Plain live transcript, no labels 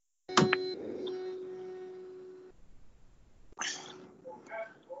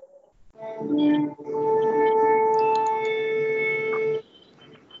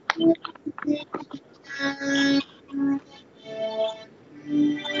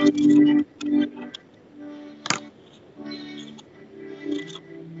And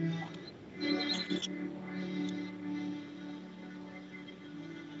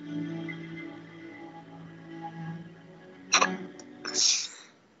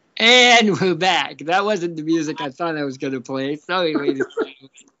we're back. That wasn't the music I thought I was going to play. Sorry, ladies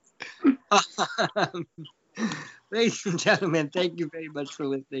and gentlemen. Ladies and gentlemen, thank you very much for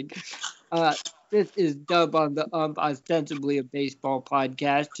listening. This is Dub on the Ump, ostensibly a baseball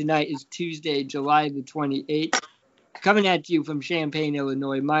podcast. Tonight is Tuesday, July the 28th. Coming at you from Champaign,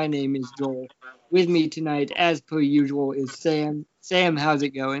 Illinois. My name is Joel. With me tonight, as per usual, is Sam. Sam, how's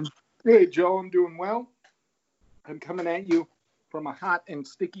it going? Hey, Joel, I'm doing well. I'm coming at you from a hot and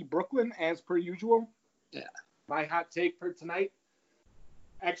sticky Brooklyn, as per usual. Yeah. My hot take for tonight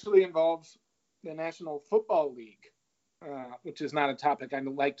actually involves the National Football League, which is not a topic I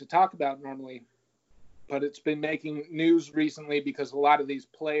like to talk about normally, but it's been making news recently because a lot of these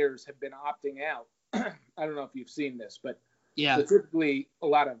players have been opting out. I don't know if you've seen this, but specifically a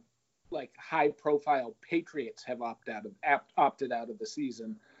lot of like high-profile Patriots have opted out of the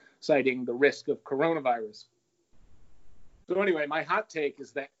season, citing the risk of coronavirus. So anyway, my hot take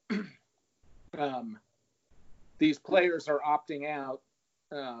is that these players are opting out.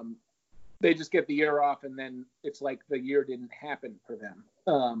 They just get the year off, and then it's like the year didn't happen for them.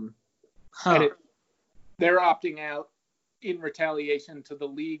 And they're opting out in retaliation to the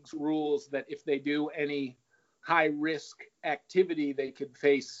league's rules that if they do any high-risk activity, they could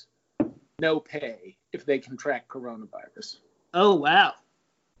face no pay if they contract coronavirus. Oh, wow.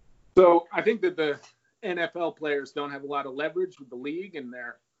 So I think that the NFL players don't have a lot of leverage with the league, and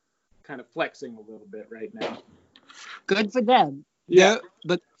they're kind of flexing a little bit right now. Good for them. Yeah.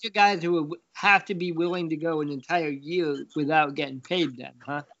 But you guys who have to be willing to go an entire year without getting paid then,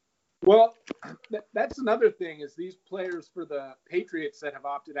 huh? Well, that's another thing is these players for the Patriots that have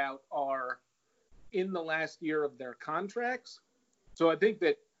opted out are in the last year of their contracts. So I think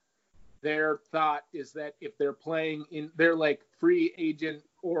that their thought is that if they're playing in their like free agent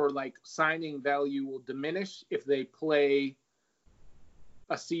or like signing value will diminish if they play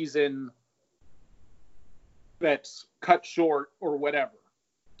a season that's cut short or whatever.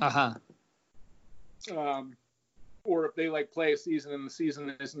 Or if they like play a season and the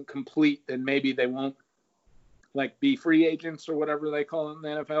season isn't complete, then maybe they won't like be free agents or whatever they call it in the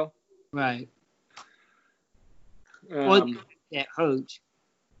NFL. Right. Or get hurt.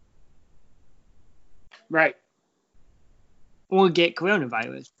 Right. Or get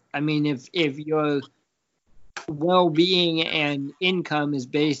coronavirus. I mean, if your well-being and income is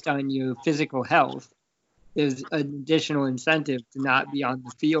based on your physical health, there's an additional incentive to not be on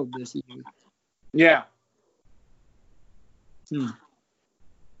the field this year. Yeah.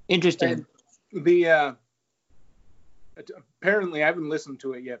 Interesting. And the apparently I haven't listened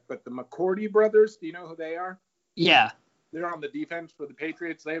to it yet, but the McCourty brothers, do you know who they are? Yeah. They're on the defense for the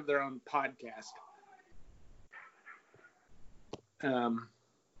Patriots. They have their own podcast. I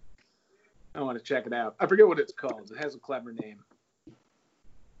want to check it out. I forget what it's called. It has a clever name.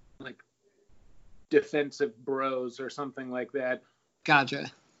 Like Defensive Bros or something like that.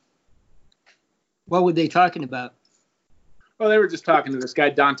 Gotcha. What were they talking about? Well, they were just talking to this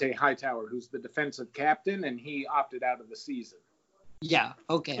guy, Dante Hightower, who's the defensive captain, and he opted out of the season. Yeah,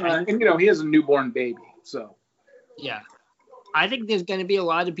 okay. And, he has a newborn baby, so. Yeah. I think there's going to be a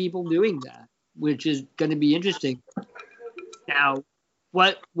lot of people doing that, which is going to be interesting. Now,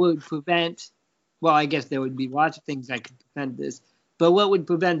 what would prevent, well, I guess there would be lots of things that could prevent this, but what would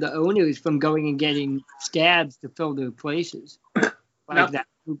prevent the owners from going and getting scabs to fill their places? Like that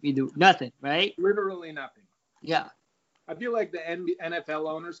would be nothing, right? Literally nothing. Yeah. I feel like the NFL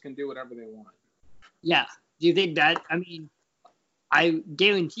owners can do whatever they want. Yeah. Do you think that, I mean, I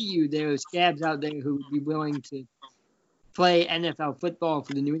guarantee you there are scabs out there who would be willing to play NFL football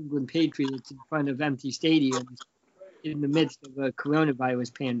for the New England Patriots in front of empty stadiums in the midst of a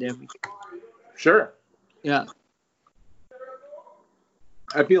coronavirus pandemic. Sure. Yeah.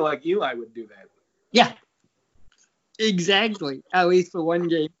 I feel like Eli would do that. Yeah. Exactly. At least for one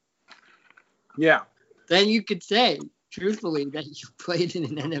game. Yeah. Then you could say, truthfully, that you played in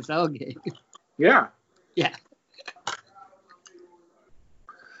an NFL game. Yeah. Yeah.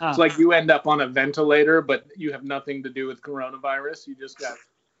 It's like you end up on a ventilator, but you have nothing to do with coronavirus. You just got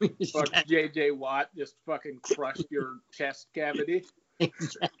J.J. Watt just fucking crushed your chest cavity.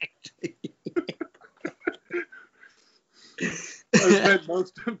 Exactly. I spent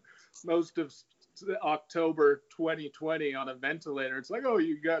most of October 2020 on a ventilator. It's like, oh,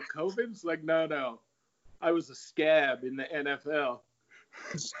 you got COVID? It's like, no. I was a scab in the NFL.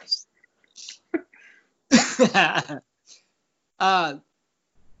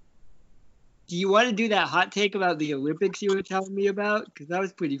 do you want to do that hot take about the Olympics you were telling me about? Because that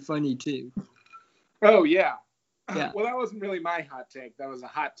was pretty funny too. Oh yeah. Yeah. Well, that wasn't really my hot take. That was a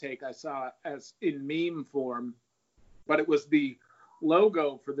hot take I saw as in meme form, but it was the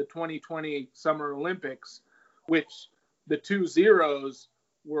logo for the 2020 Summer Olympics, which the 2 zeros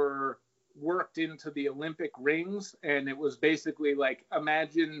were worked into the Olympic rings, and it was basically like,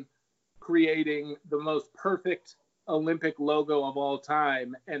 imagine creating the most perfect Olympic logo of all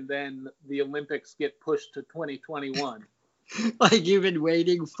time, and then the Olympics get pushed to 2021. Like you've been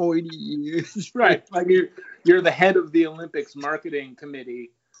waiting 40 years. Right. Like you're the head of the Olympics marketing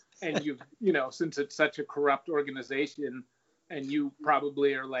committee, and you've, since it's such a corrupt organization, and you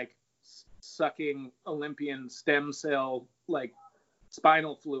probably are like sucking Olympian stem cell, like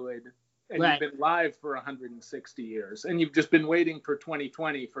spinal fluid, and Right. You've been live for 160 years, and you've just been waiting for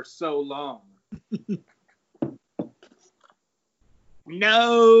 2020 for so long.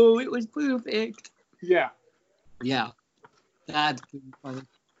 No, it was perfect. Yeah. Yeah. That's pretty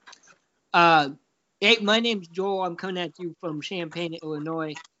funny. Hey, my name's Joel. I'm coming at you from Champaign,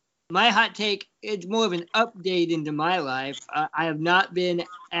 Illinois. My hot take is more of an update into my life. I have not been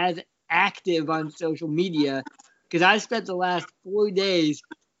as active on social media because I spent the last 4 days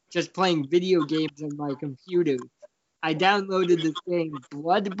just playing video games on my computer. I downloaded this game,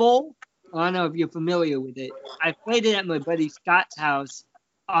 Blood Bowl. I don't know if you're familiar with it. I played it at my buddy Scott's house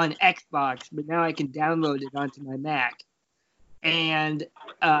on Xbox, but now I can download it onto my Mac. And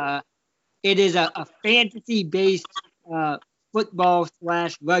it is a fantasy-based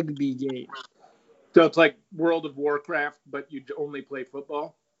football/rugby game. So it's like World of Warcraft, but you only play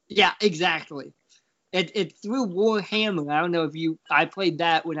football? Yeah, exactly. It's through Warhammer. I don't know if I played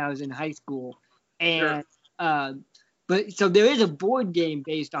that when I was in high school. And Sure. But so there is a board game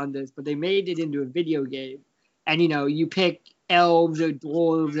based on this, but they made it into a video game. And you pick elves or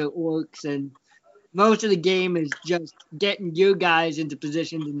dwarves or orcs, and most of the game is just getting your guys into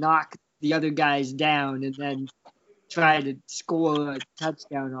position to knock the other guys down and then try to score a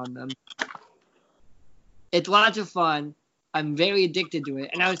touchdown on them. It's lots of fun. I'm very addicted to it.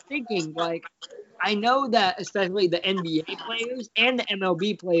 And I was thinking, I know that especially the NBA players and the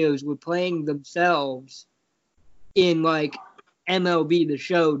MLB players were playing themselves in MLB The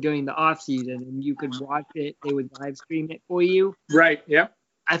Show during the off season, and you could watch it. They would live stream it for you. Right. Yeah.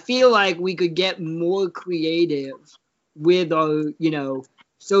 I feel like we could get more creative with our,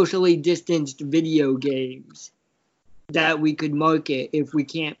 socially distanced video games that we could market if we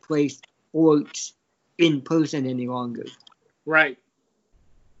can't play sports in person any longer. Right.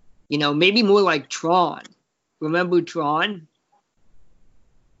 Maybe more like Tron. Remember Tron?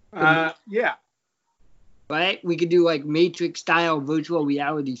 Yeah. Right? We could do Matrix-style virtual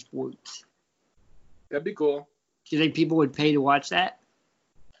reality sports. That'd be cool. Do you think people would pay to watch that?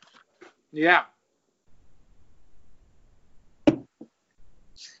 Yeah.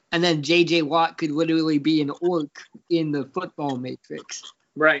 And then J.J. Watt could literally be an orc in the football Matrix.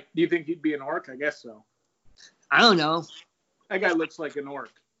 Right. Do you think he'd be an orc? I guess so. I don't know. That guy looks like an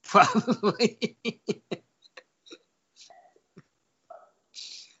orc. Probably.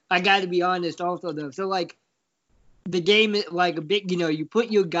 I got to be honest also, though. So, the game, a bit, you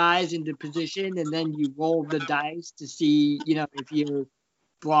put your guys into position and then you roll the dice to see, if your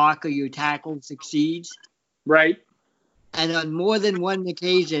block or your tackle succeeds. Right. And on more than one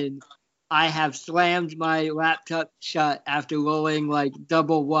occasion, I have slammed my laptop shut after rolling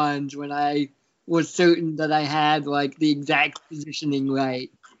double ones when I was certain that I had the exact positioning right.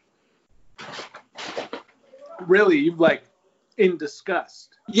 Really? You've in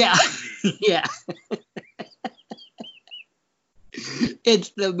disgust. Yeah. Yeah. It's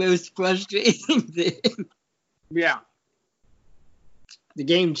the most frustrating thing. Yeah. The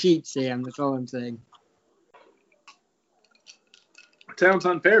game cheats, Sam. That's all I'm saying. Sounds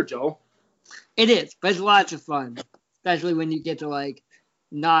unfair, Joel. It is, but it's lots of fun. Especially when you get to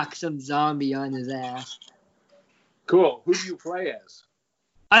knock some zombie on his ass. Cool. Who do you play as?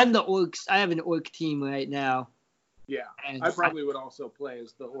 I'm the orcs. I have an orc team right now. Yeah. And I probably would also play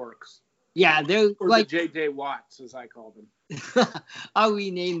as the orcs. Yeah, they're Or the J.J. Watts, as I call them. I'll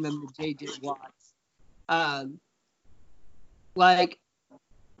rename them the J.J. Watts.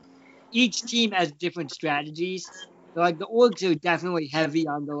 Each team has different strategies. So, the orcs are definitely heavy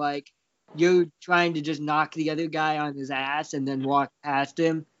on the you're trying to just knock the other guy on his ass and then walk past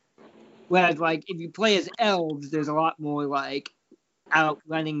him. Whereas if you play as elves, there's a lot more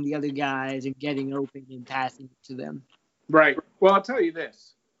outrunning the other guys and getting open and passing to them. Right. Well, I'll tell you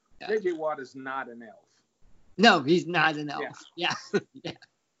this. Yeah. J.J. Watt is not an elf. No, he's not an elf. Yeah. Yeah.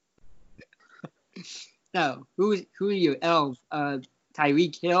 No. Who are you, elves?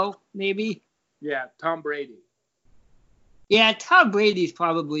 Tyreek Hill, maybe? Yeah, Tom Brady. Yeah, Tom Brady's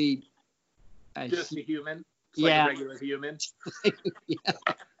probably just a human. It's yeah. like a regular human.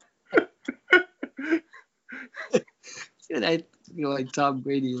 I feel like Tom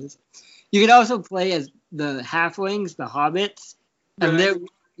Brady is. You can also play as the halflings, the hobbits, and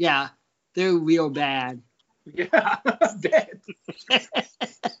they're real bad. Yeah, dead.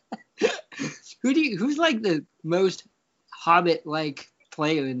 Who's like the most hobbit-like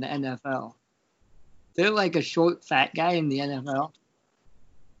player in the NFL? They're like a short, fat guy in the NFL.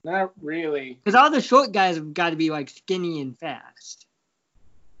 Not really. Because all the short guys have got to be like skinny and fast.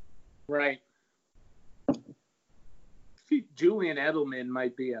 Right. Julian Edelman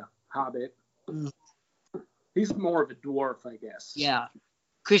might be a hobbit. He's more of a dwarf, I guess. Yeah.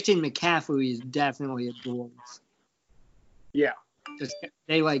 Christian McCaffrey is definitely a dwarf. Yeah. Just,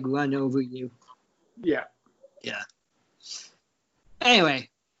 they like run over you. Yeah. Yeah. Anyway,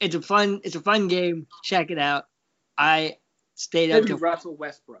 it's a fun game. Check it out. I stayed up to Russell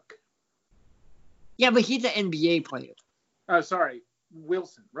Westbrook. Yeah, but he's an NBA player. Sorry,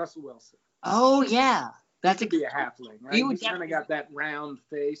 Russell Wilson. Oh yeah, That's be a halfling, right? He's kind of got that round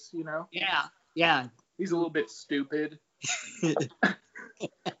face, you know. Yeah. He's a little bit stupid.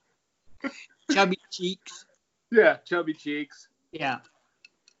 Chubby cheeks. Yeah, chubby cheeks. Yeah.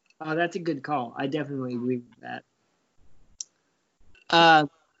 Oh, that's a good call. I definitely agree with that.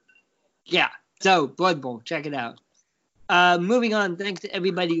 Yeah. So, Blood Bowl, check it out. Moving on, thanks to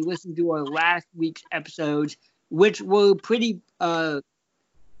everybody who listened to our last week's episodes, which were pretty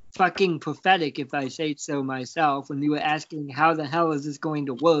fucking prophetic, if I say so myself, when we were asking how the hell is this going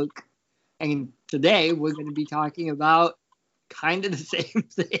to work. And today we're going to be talking about kind of the same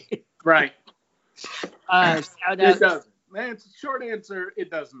thing. Right. Shout out. It doesn't. Man, it's a short answer. It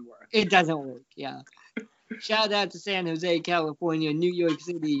doesn't work. It doesn't work, yeah. Shout out to San Jose, California, New York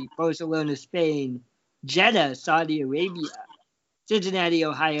City, Barcelona, Spain, Jeddah, Saudi Arabia, Cincinnati,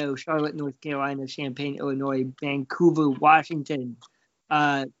 Ohio, Charlotte, North Carolina, Champaign, Illinois, Vancouver, Washington.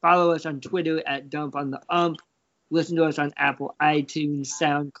 Follow us on Twitter at Dump on the Ump. Listen to us on Apple, iTunes,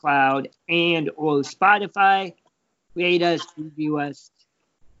 SoundCloud, and or Spotify. Rate us, review us,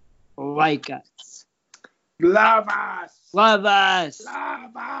 like us. Love us. Love us.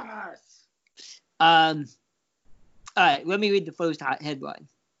 Love us. All right, let me read the first hot headline.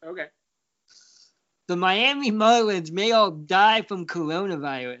 Okay. The Miami Marlins may all die from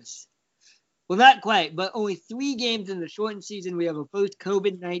coronavirus. Well, not quite, but only 3 games in the shortened season, we have a first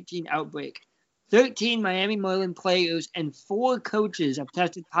COVID-19 outbreak. 13 Miami Marlin players and 4 coaches have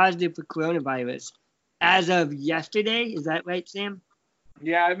tested positive for coronavirus as of yesterday. Is that right, Sam?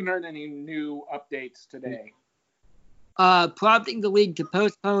 Yeah, I haven't heard any new updates today. Prompting the league to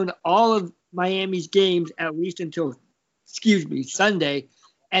postpone all of Miami's games at least until, Sunday.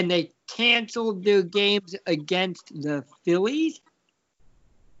 And they canceled their games against the Phillies?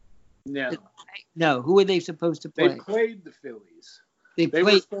 No. No, who were they supposed to play? They played the Phillies. They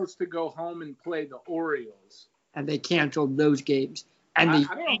were supposed to go home and play the Orioles. And they canceled those games. And I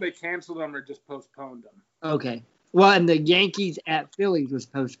don't know if they canceled them or just postponed them. Okay. Well, and the Yankees at Phillies was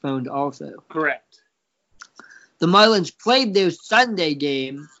postponed also. Correct. The Marlins played their Sunday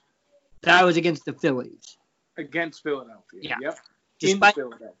game. That was against the Phillies. Against Philadelphia. Yeah. Yep.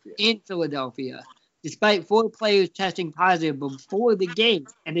 In Philadelphia. Despite 4 players testing positive before the game,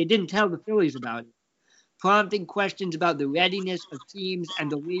 and they didn't tell the Phillies about it, prompting questions about the readiness of teams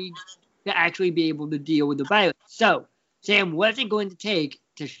and the league to actually be able to deal with the virus. So, Sam, what's it going to take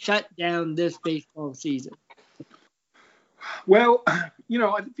to shut down this baseball season? Well, I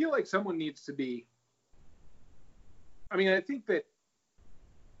feel like someone needs to be. I think that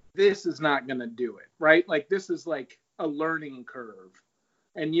this is not going to do it, right? Like, this is like a learning curve.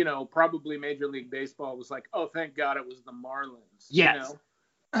 And, probably Major League Baseball was like, oh, thank God it was the Marlins. Yes.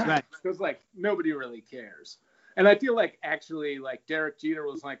 Right. Because, nobody really cares. And I feel like, actually, Derek Jeter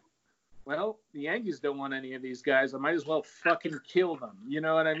was like, well, the Yankees don't want any of these guys. I might as well fucking kill them. You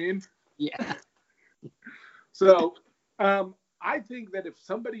know what I mean? Yeah. So, I think that if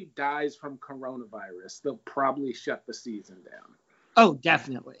somebody dies from coronavirus, they'll probably shut the season down. Oh,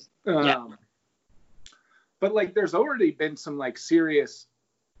 definitely. Yeah. But, there's already been some, serious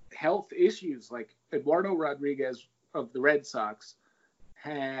health issues. Eduardo Rodriguez of the Red Sox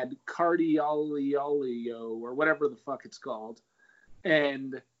had cardiolio or whatever the fuck it's called.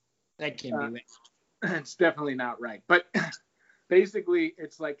 And that can't be right. It's definitely not right. But basically,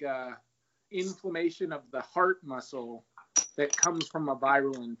 it's like a inflammation of the heart muscle that comes from a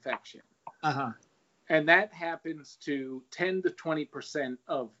viral infection. Uh-huh. And that happens to 10 to 20%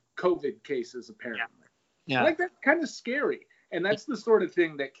 of COVID cases, apparently. Yeah. That's kind of scary. And that's the sort of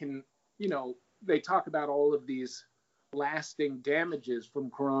thing that can, they talk about all of these lasting damages from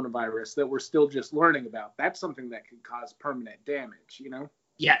coronavirus that we're still just learning about. That's something that could cause permanent damage, you know?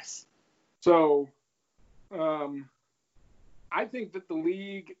 Yes. So I think that the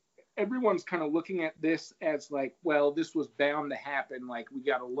league, everyone's kind of looking at this as like, well, this was bound to happen. Like, we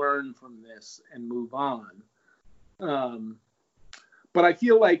got to learn from this and move on. But I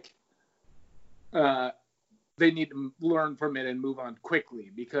feel like they need to learn from it and move on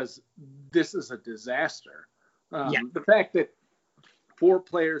quickly because this is a disaster. The fact that 4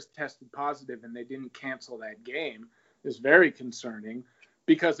 players tested positive and they didn't cancel that game is very concerning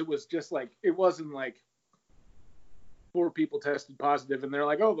because it was just like, it wasn't like 4 people tested positive and they're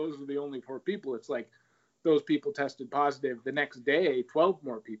like, oh, those are the only 4 people. It's like those people tested positive. The next day, 12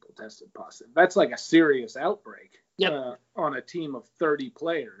 more people tested positive. That's like a serious outbreak on a team of 30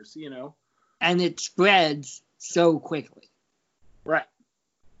 players, you know? And it spreads so quickly. Right.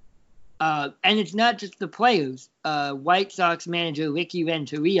 And it's not just the players. White Sox manager Ricky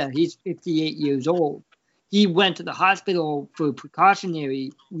Renteria, he's 58 years old. He went to the hospital for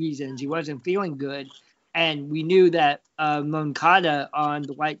precautionary reasons. He wasn't feeling good. And we knew that Moncada on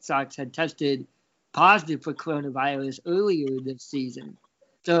the White Sox had tested positive for coronavirus earlier this season.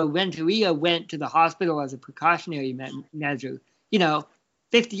 So Renteria went to the hospital as a precautionary measure. You know,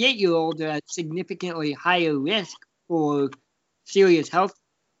 58-year-olds are at significantly higher risk for serious health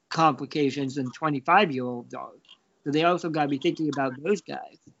complications than 25-year-olds are. So they also got to be thinking about those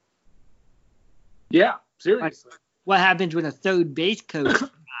guys. Yeah, seriously. Like, what happens when a third base coach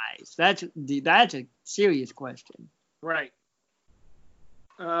dies? That's a serious question. Right.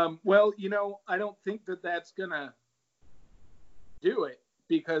 Well, you know, I don't think that that's going to do it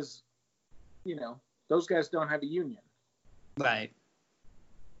because, you know, those guys don't have a union. Right.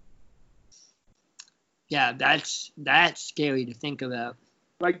 Yeah, that's scary to think about.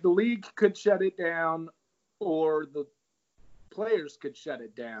 Like, the league could shut it down or the players could shut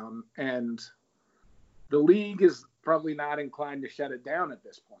it down, and the league is probably not inclined to shut it down at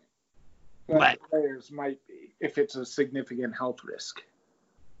this point. But right. The players might be if it's a significant health risk.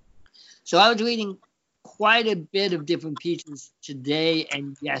 So I was reading quite a bit of different pieces today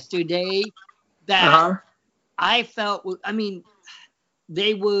and yesterday that I felt, I mean,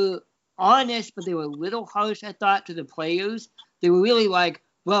 they were honest, but they were a little harsh, I thought, to the players. They were really like,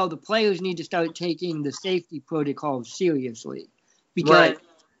 well, the players need to start taking the safety protocols seriously because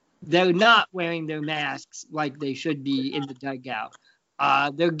they're not wearing their masks like they should be in the dugout.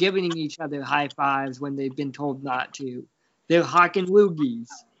 They're giving each other high fives when they've been told not to. They're hawking loogies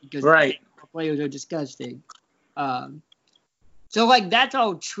because the players are disgusting. So, like, that's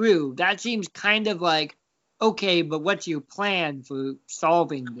all true. That seems kind of like, okay, but what's your plan for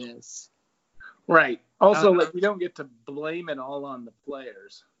solving this? Right. Also, like, you don't get to blame it all on the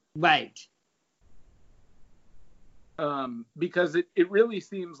players. Right. Because it really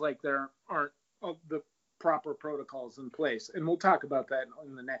seems like there aren't the proper protocols in place. And we'll talk about that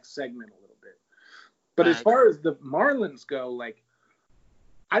in the next segment a little bit. But as far as the Marlins go, like,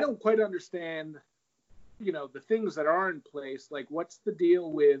 I don't quite understand, you know, the things that are in place. Like, what's the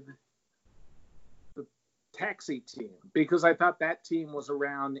deal with the taxi team? Because I thought that team was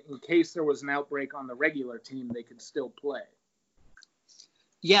around in case there was an outbreak on the regular team, they could still play.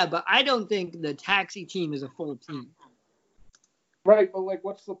 Yeah, but I don't think the taxi team is a full team. Right, but, like,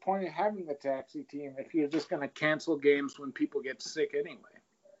 what's the point of having the taxi team if you're just going to cancel games when people get sick anyway?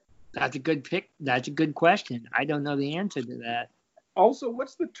 That's a good pick. That's a good question. I don't know the answer to that. Also,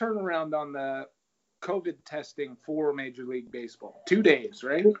 what's the turnaround on the COVID testing for Major League Baseball? 2 days,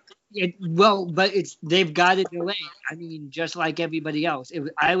 right? But they've got it delayed. I mean, just like everybody else.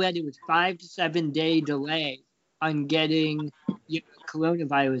 I read it was 5 to 7 day delay on getting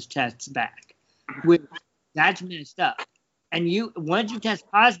coronavirus tests back. That's messed up. And once you test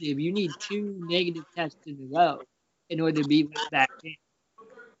positive, you need 2 negative tests in a row in order to be back in.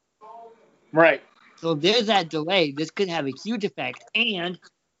 Right. So if there's that delay, this could have a huge effect. And,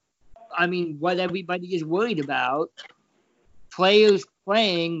 I mean, what everybody is worried about, players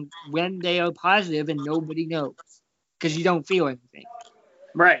playing when they are positive and nobody knows because you don't feel anything.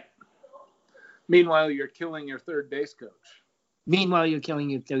 Right. Meanwhile, you're killing your third base coach.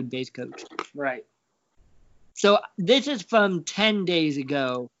 Right. So this is from 10 days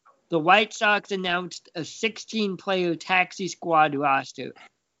ago. The White Sox announced a 16-player taxi squad roster.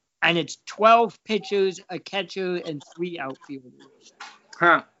 And it's 12 pitchers, a catcher, and 3 outfielders.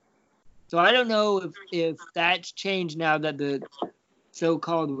 Huh. So I don't know if that's changed now that the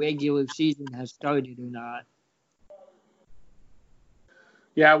so-called regular season has started or not.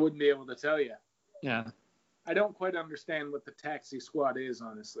 Yeah, I wouldn't be able to tell you. Yeah. I don't quite understand what the taxi squad is,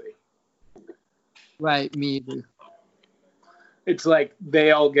 honestly. Right, me either. It's like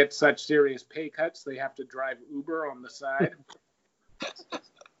they all get such serious pay cuts, they have to drive Uber on the side.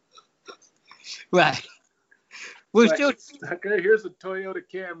 Right. We're Like, still. sucker, here's a Toyota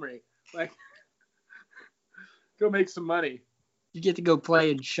Camry. Like, go make some money. You get to go play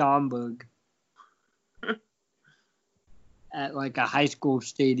in Schaumburg at like a high school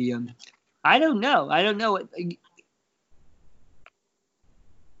stadium. I don't know. What.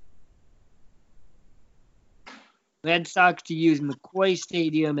 Red Sox to use McCoy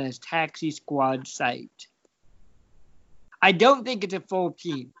Stadium as taxi squad site. I don't think it's a full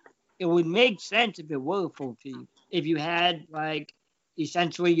team. It would make sense if it were a full team. If you had, like,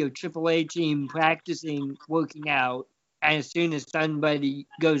 essentially your AAA team practicing, working out, and as soon as somebody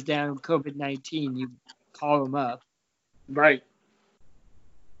goes down COVID-19, you call them up. Right.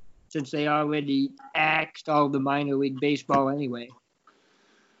 Since they already axed all the minor league baseball anyway.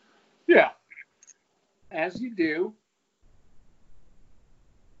 Yeah. As you do.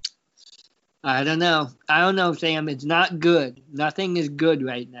 I don't know, Sam. It's not good. Nothing is good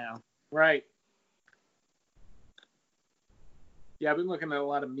right now. Right. Yeah, I've been looking at a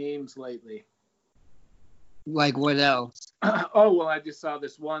lot of memes lately. Like what else? Oh, well, I just saw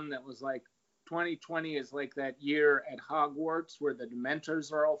this one that was like 2020 is like that year at Hogwarts where the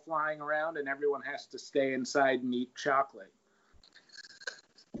Dementors are all flying around and everyone has to stay inside and eat chocolate.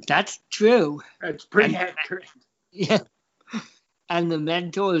 That's true. That's pretty accurate. Yeah. And the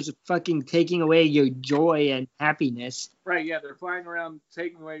mentors are fucking taking away your joy and happiness. Right, yeah, they're flying around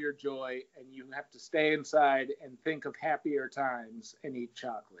taking away your joy, and you have to stay inside and think of happier times and eat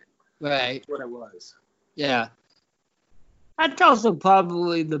chocolate. Right. That's what it was. Yeah. That's also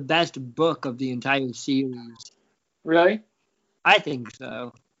probably the best book of the entire series. Really? I think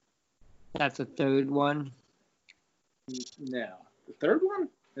so. That's the third one. No. The third one?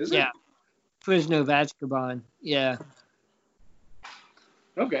 Is it? Yeah. Prisoner of Azkaban. Yeah.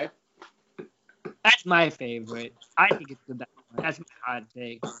 Okay. That's my favorite. I think it's the best one. That's my hot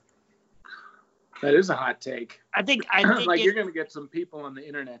take. That is a hot take. I think like you're going to get some people on the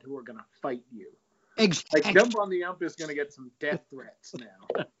internet who are going to fight you. Exactly. Like Dump on the Ump is going to get some death threats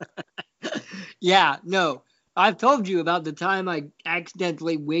now. Yeah, no. I've told you about the time I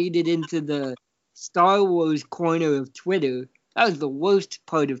accidentally waded into the Star Wars corner of Twitter. That was the worst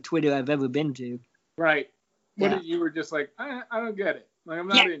part of Twitter I've ever been to. Right. Yeah. You were just like, I don't get it. Like, I'm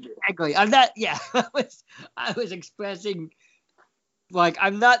not into it. Exactly. I'm not. Yeah, I was expressing, like,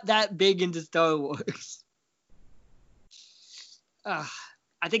 I'm not that big into Star Wars. I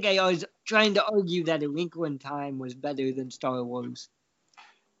think I was trying to argue that A Wrinkle in Time was better than Star Wars.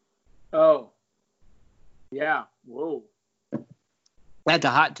 Oh. Yeah. Whoa. That's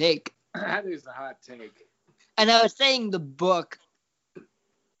a hot take. That is a hot take. And I was saying the book.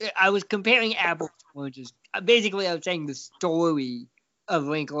 I was comparing apples to oranges. Basically, I was saying the story of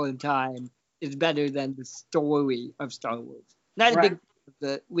Wrinkle in Time is better than the story of Star Wars. Not a big fan of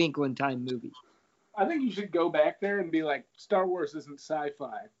the Wrinkle in Time movie. I think you should go back there and be like, Star Wars isn't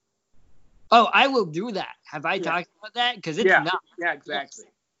sci-fi. Oh, I will do that. Have I talked about that? Because it's not. Yeah, exactly.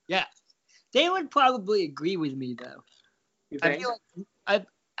 Yeah. They would probably agree with me, though. You think? I feel like,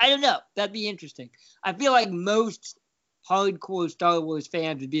 I don't know. That'd be interesting. I feel like most hardcore Star Wars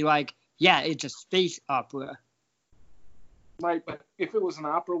fans would be like, yeah, it's a space opera. Right, but if it was an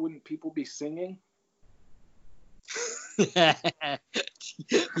opera, wouldn't people be singing?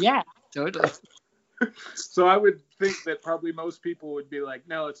 Yeah, totally. So I would think that probably most people would be like,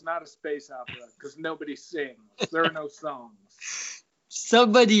 no, it's not a space opera because nobody sings. There are no songs.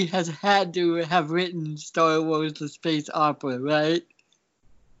 Somebody has had to have written Star Wars the space opera, right?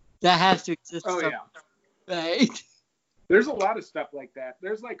 That has to exist. Oh, somewhere, yeah. Right? There's a lot of stuff like that.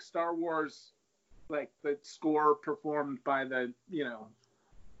 There's like Star Wars, like the score performed by the,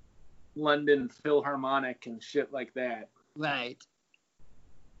 London Philharmonic and shit like that. Right.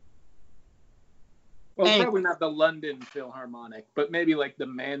 Well, probably not the London Philharmonic, but maybe like the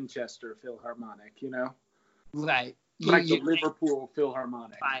Manchester Philharmonic, Right. Like the Liverpool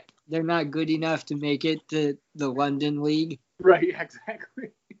Philharmonic. Right. They're not good enough to make it to the London League. Right,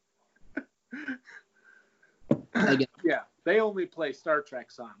 exactly. I guess. Yeah, they only play Star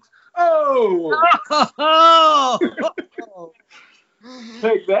Trek songs. Oh!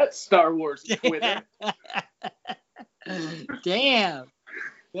 Take that, Star Wars Twitter. Damn.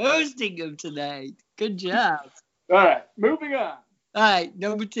 Roasting him tonight. Good job. All right, moving on. All right,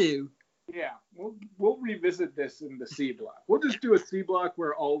 number 2. Yeah, we'll revisit this in the C block. We'll just do a C block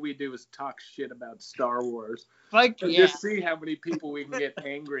where all we do is talk shit about Star Wars. Fuck and yeah. just see how many people we can get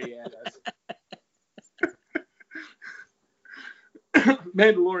angry at us.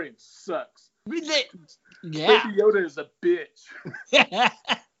 Mandalorian sucks. Yeah. Baby Yoda is a bitch.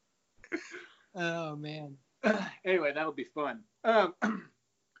 Oh, man. Anyway, that'll be fun.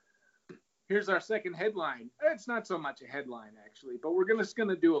 Here's our second headline. It's not so much a headline, actually, but we're just going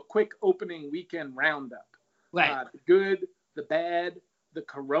to do a quick opening weekend roundup. Right. The good, the bad, the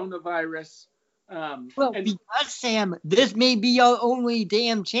coronavirus. Because, Sam, this may be our only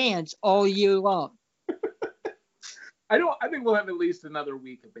damn chance all year long. I think we'll have at least another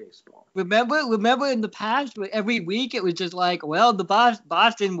week of baseball. Remember in the past, where every week it was just like, well, the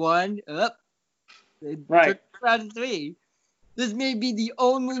Boston won. Right. 2 out of 3. This may be the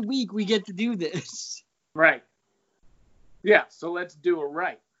only week we get to do this. Right. Yeah, so let's do it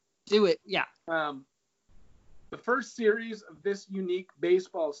right. Do it, yeah. The first series of this unique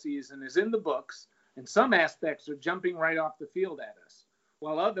baseball season is in the books, and some aspects are jumping right off the field at us,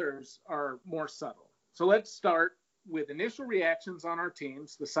 while others are more subtle. So let's start with initial reactions on our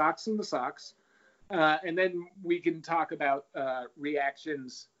teams, the Sox and the Sox, and then we can talk about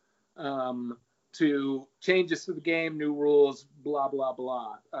reactions to changes to the game, new rules, blah, blah,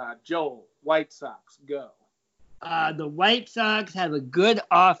 blah. Joel, White Sox, go. The White Sox have a good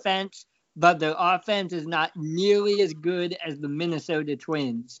offense, but their offense is not nearly as good as the Minnesota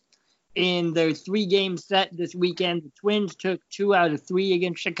Twins. In their 3-game set this weekend, the Twins took 2 out of 3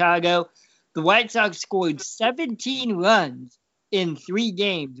 against Chicago. The White Sox scored 17 runs in 3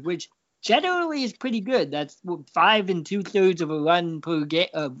 games, which generally is pretty good. That's 5 2/3 of a run per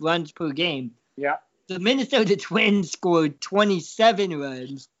runs per game. Yeah. The Minnesota Twins scored 27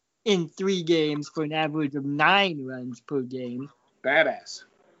 runs in 3 games for an average of 9 runs per game. Badass.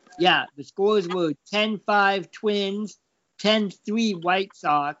 Yeah, the scores were 10-5 Twins, 10-3 White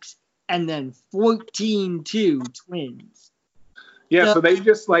Sox, and then 14-2 Twins. Yeah, so they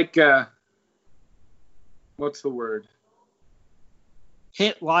just what's the word?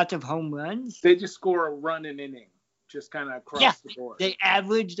 Hit lots of home runs. They just score a run an inning, just kind of across the board. They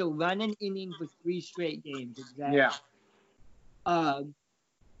averaged a run an inning for 3 straight games. Exactly. Yeah.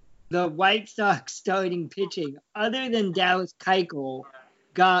 The White Sox starting pitching, other than Dallas Keuchel,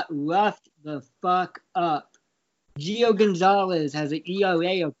 got roughed the fuck up. Gio Gonzalez has an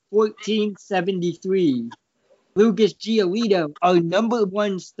ERA of 14.73. Lucas Giolito, our number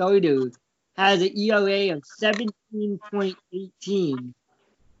 1 starter, has an ERA of 17.18.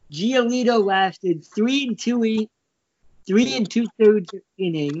 Giolito lasted 3 2/3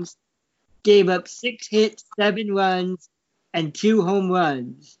 innings, gave up 6 hits, 7 runs, and 2 home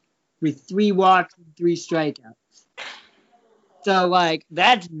runs, with 3 walks and 3 strikeouts. So,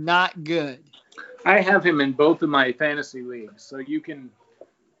 that's not good. I have him in both of my fantasy leagues, so you can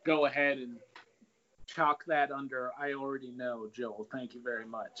go ahead and chalk that under I already know, Joel. Thank you very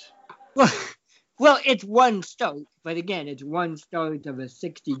much. Well, it's 1 start, but again, it's 1 start of a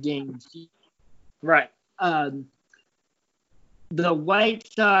 60-game season. Right. The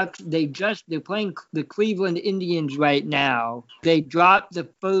White Sox, they're playing the Cleveland Indians right now. They dropped the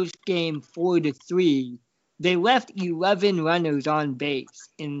first game 4-3. They left 11 runners on base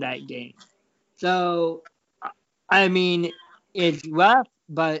in that game. So, I mean, it's rough,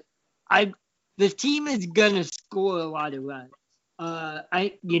 but this team is gonna score a lot of runs.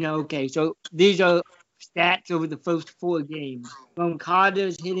 Okay, so these are stats over the first 4 games.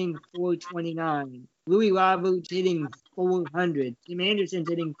 Moncada's hitting 429. Louis Roberts hitting 400. Tim Anderson's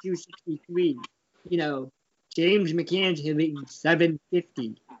hitting 263. James McCann's hitting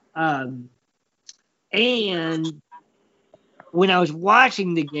 750. And when I was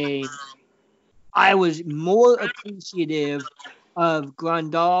watching the game, I was more appreciative of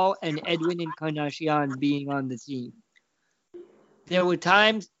Grandal and Edwin Encarnacion being on the team. There were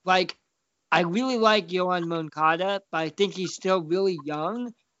times, I really like Yohan Moncada, but I think he's still really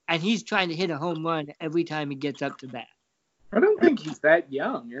young, and he's trying to hit a home run every time he gets up to bat. I don't think he's that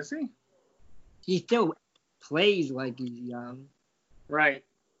young, is he? He still plays like he's young. Right.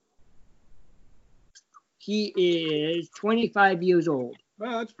 He is 25 years old.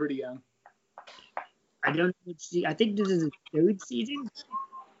 Well, that's pretty young. I don't know. I think this is his 3rd season.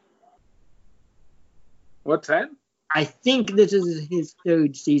 What's that? I think this is his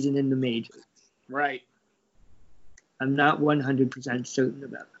 3rd season in the majors. Right. I'm not 100% certain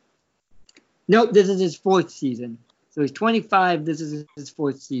about it. Nope, this is his 4th season. So he's 25. This is his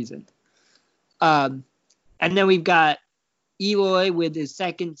 4th season. And then we've got Eloy with his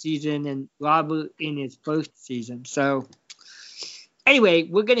 2nd season and Robert in his 1st season. So anyway,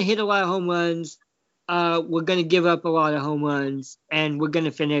 we're going to hit a lot of home runs. We're going to give up a lot of home runs. And we're going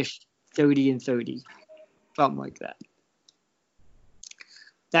to finish 30-30. Something like that.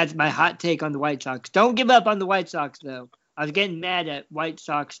 That's my hot take on the White Sox. Don't give up on the White Sox, though. I was getting mad at White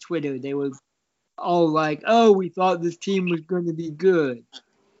Sox Twitter. They were all like, oh, we thought this team was going to be good.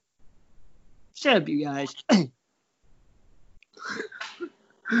 Shut up, you guys. Thank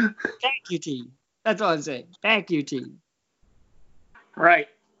you, team. That's all I'm saying. Thank you, team. Right.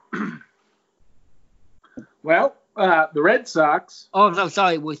 Well, the Red Sox. Oh, no,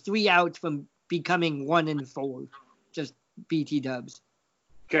 sorry. We're 3 outs from becoming 1-4. Just BT dubs.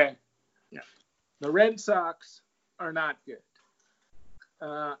 Okay. Yeah. The Red Sox are not good.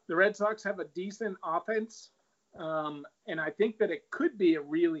 The Red Sox have a decent offense, and I think that it could be a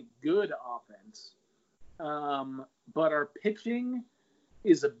really good offense. But our pitching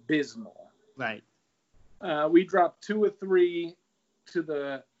is abysmal. Right. We dropped 2 or 3 to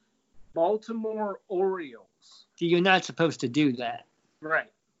the Baltimore Orioles. So you're not supposed to do that. Right.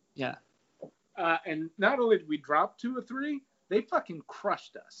 Yeah. And not only did we drop 2 or 3, they fucking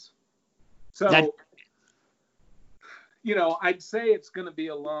crushed us. So, I'd say it's going to be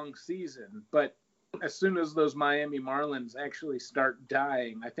a long season, but as soon as those Miami Marlins actually start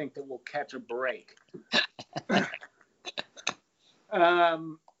dying, I think that we'll catch a break.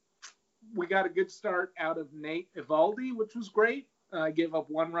 We got a good start out of Nate Eovaldi, which was great. Gave up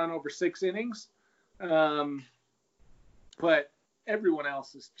 1 run over 6 innings. But everyone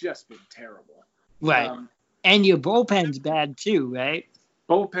else has just been terrible. Right. And your bullpen's bad too, right?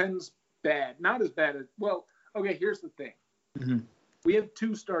 Bullpen's bad. Not as bad as... Well, okay, here's the thing. Mm-hmm. We have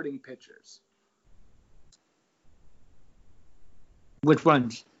 2 starting pitchers. Which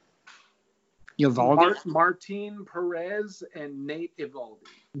ones? Eovaldi? Martin Perez and Nate Eovaldi.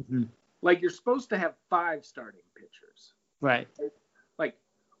 Mm-hmm. Like, you're supposed to have 5 starting pitchers. Right. Like,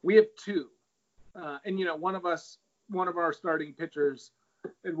 we have 2. And, one of our starting pitchers,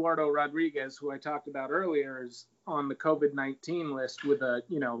 Eduardo Rodriguez, who I talked about earlier, is on the COVID-19 list with a,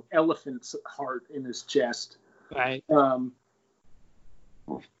 elephant's heart in his chest. Right.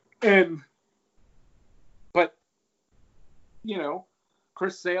 But,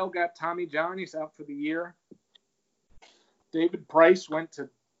 Chris Sale got Tommy John. He's out for the year. David Price went to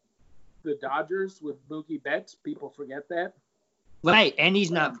the Dodgers with Mookie Betts. People forget that. Right, and he's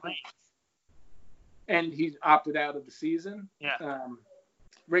not playing. And he's opted out of the season. Yeah.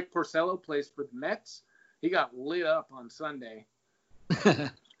 Rick Porcello plays for the Mets. He got lit up on Sunday by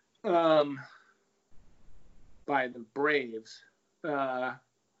the Braves. But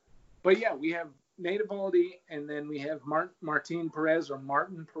yeah, we have Nate Eovaldi, and then we have Martin Perez or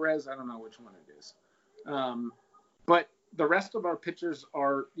Martin Perez. I don't know which one it is. But the rest of our pitchers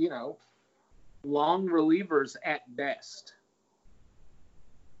are, long relievers at best.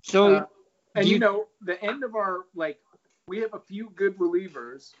 So, the end of our, we have a few good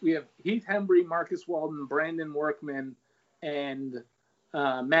relievers. We have Heath Hembry, Marcus Walden, Brandon Workman, and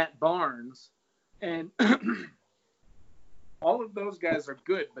Matt Barnes. And all of those guys are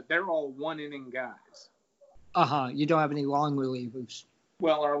good, but they're all 1-inning guys. Uh-huh. You don't have any long relievers.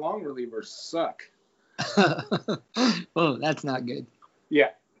 Well, our long relievers suck. Oh, that's not good. Yeah.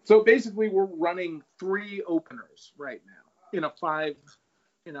 So basically, we're running 3 openers right now in a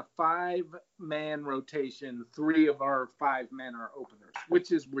 5-man rotation. 3 of our 5 men are openers,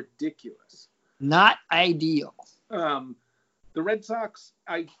 which is ridiculous. Not ideal. The Red Sox,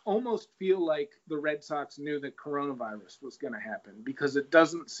 I almost feel like the Red Sox knew that coronavirus was going to happen because it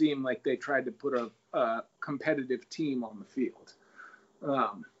doesn't seem like they tried to put a competitive team on the field.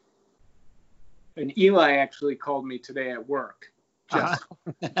 And Eli actually called me today at work, just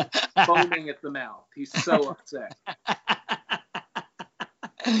foaming at the mouth. He's so upset.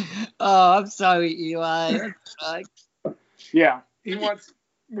 Oh, I'm sorry, Eli. Yeah,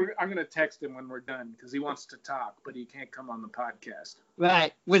 I'm going to text him when we're done because he wants to talk, but he can't come on the podcast.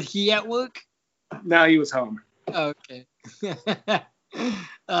 Right. Was he at work? No, he was home. Okay.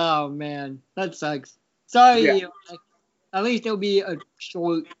 Oh, man. That sucks. Sorry, Yeah. Eli. At least it'll be a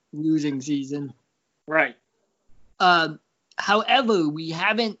short losing season. Right. However, we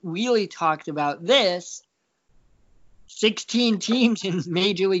haven't really talked about this. 16 teams in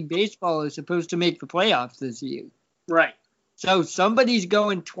Major League Baseball are supposed to make the playoffs this year. Right. So somebody's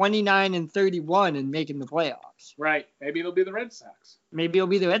going 29-31 and making the playoffs. Right. Maybe it'll be the Red Sox. Maybe it'll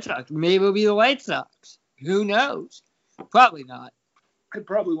be the Red Sox. Maybe it'll be the White Sox. Who knows? Probably not. It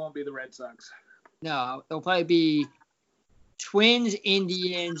probably won't be the Red Sox. No, it'll probably be Twins,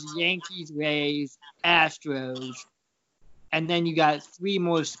 Indians, Yankees, Rays, Astros, and then you got 3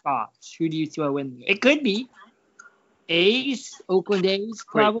 more spots. Who do you throw in there? It could be A's, Oakland A's,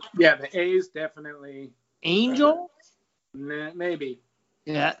 probably. Wait, yeah, the A's definitely. Angels? Maybe.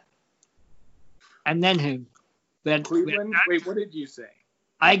 Yeah. And then who? Cleveland? Wait, what did you say?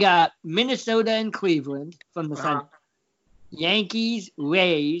 I got Minnesota and Cleveland from the Sun. Yankees,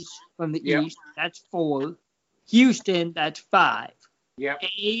 Rays from the Yep. East, that's 4. Houston, that's 5. Yep.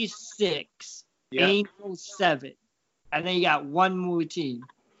 A's 6. Yep. Angels 7. And then you got one more team.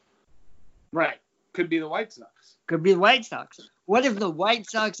 Right. Could be the White Sox. Could be the White Sox. What if the White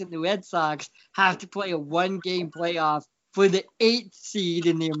Sox and the Red Sox have to play a one-game playoff for the 8th seed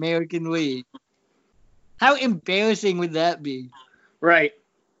in the American League? How embarrassing would that be? Right.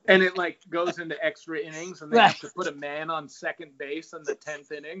 And it like goes into extra innings, and they Right. have to put a man on second base in the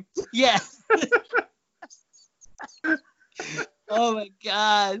 10th inning. Yes. Oh my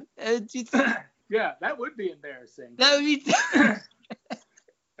God. It's just, Yeah, that would be embarrassing. that would be.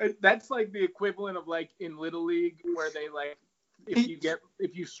 That's like the equivalent of like in Little League where they like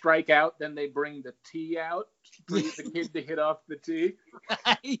if you strike out, then they bring the tee out for the kid to hit off the tee.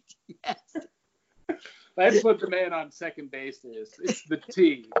 Right? Yes. That's what the man on second base is. It's the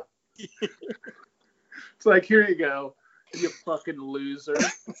tee. It's like, here you go, you fucking loser.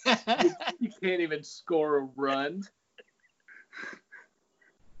 You can't even score a run.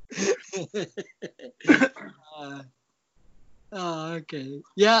 Oh, okay.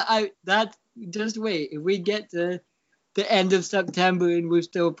 Yeah, that's just wait. If we get to the end of September and we're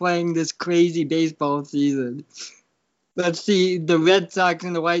still playing this crazy baseball season, let's see the Red Sox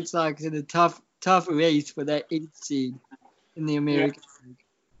and the White Sox in a tough race for that 8th seed in the American League.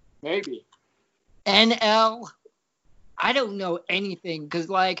 Maybe. NL, I don't know anything because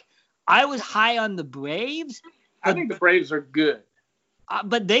like I was high on the Braves, I think the Braves are good.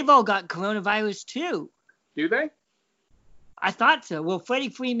 but they've all got coronavirus too. Do they? I thought so. Well, Freddie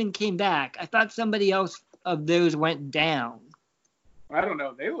Freeman came back. I thought somebody else of those went down. I don't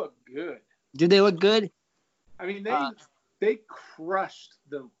know. They look good. Do they look good? I mean, they crushed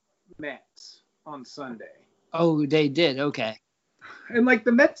the Mets on Sunday. Oh, they did. Okay. And like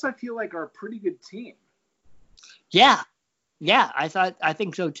the Mets, I feel like are a pretty good team. Yeah. I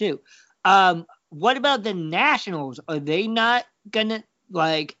think so too. What about the Nationals? Are they not gonna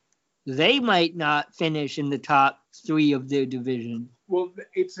like? They might not finish in the top 3 of their division. Well,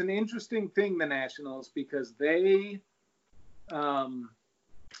 it's an interesting thing, the Nationals, because they, I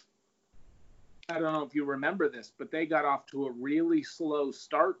don't know if you remember this, but they got off to a really slow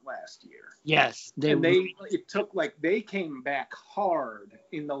start last year. Yes, they came back hard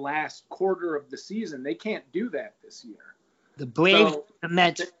in the last quarter of the season. They can't do that this year. The Braves, the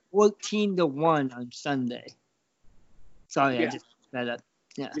Mets, 14-1 on Sunday. Sorry, Yeah. I just said that.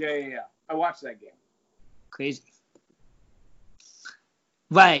 Yeah. I watched that game. Crazy.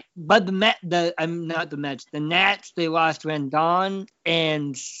 Right, but not the Mets. The Nats, they lost Rendon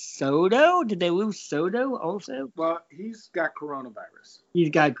and Soto. Did they lose Soto also? Well, he's got coronavirus. He's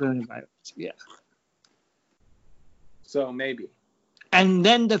got coronavirus. Yeah. So maybe. And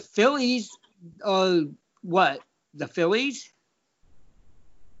then the Phillies, what? The Phillies?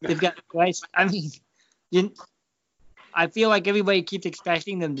 They've got twice. I mean, I feel like everybody keeps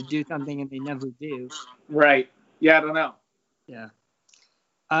expecting them to do something and they never do. Right. Yeah, I don't know. Yeah.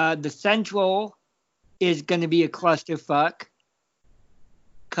 The Central is going to be a clusterfuck.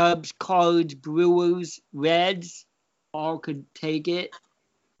 Cubs, Cards, Brewers, Reds, all could take it.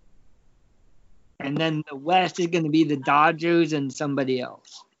 And then the West is going to be the Dodgers and somebody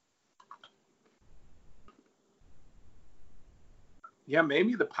else. Yeah,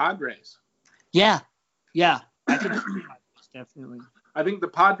 maybe the Padres. Yeah. I could definitely. I think the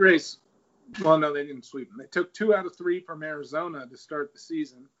Padres, well, no, they didn't sweep them. They took 2 out of 3 from Arizona to start the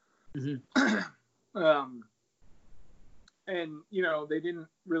season. Mm-hmm. And, they didn't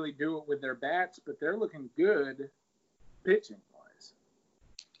really do it with their bats, but they're looking good pitching-wise.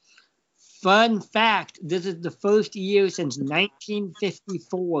 Fun fact, this is the first year since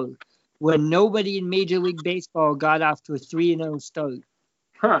 1954 when nobody in Major League Baseball got off to a 3-0 start.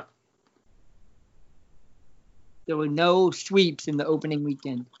 Huh. There were no sweeps in the opening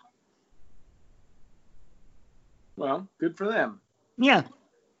weekend. Well, good for them. Yeah.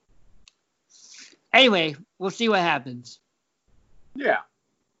 Anyway, we'll see what happens. Yeah.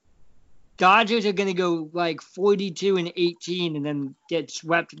 Dodgers are going to go like 42-18 and then get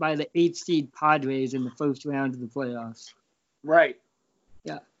swept by the 8th seed Padres in the first round of the playoffs. Right.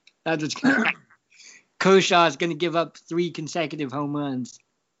 Yeah. That's what's going to happen. Kershaw is going to give up 3 consecutive home runs.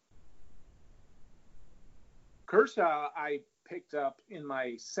 Kershaw, I picked up in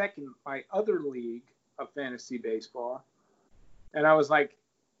my other league of fantasy baseball. And I was like,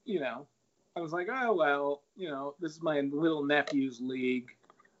 oh, well, this is my little nephew's league.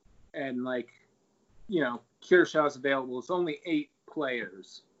 And Kershaw's available. It's only 8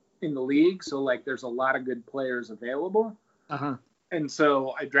 players in the league. So there's a lot of good players available. Uh-huh. And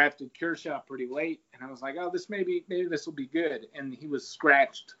so I drafted Kershaw pretty late, and I was like, oh, maybe this will be good. And he was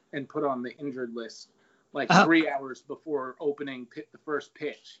scratched and put on the injured list like 3 hours before opening the first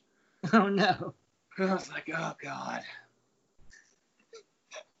pitch. Oh, no. And I was like, oh, God.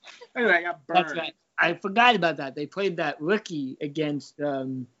 Anyway, I got burned. That's right. I forgot about that. They played that rookie against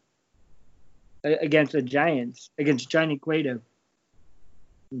the Giants, against Johnny Cueto.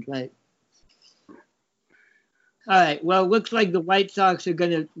 Right. All right. Well, it looks like the White Sox are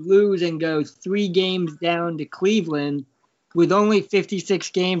going to lose and go 3 games down to Cleveland with only 56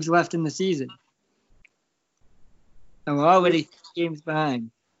 games left in the season. And we're already 3 games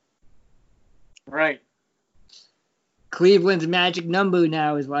behind. Right. Cleveland's magic number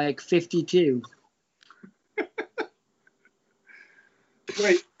now is like 52.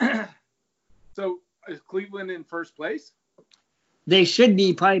 Wait. So is Cleveland in first place? They should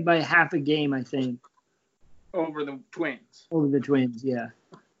be probably by half a game, I think. Over the Twins. Over the Twins, yeah.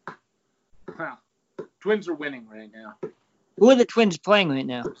 Huh. Twins are winning right now. Who are the Twins playing right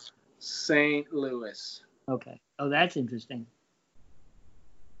now? St. Louis. Okay. Oh, that's interesting.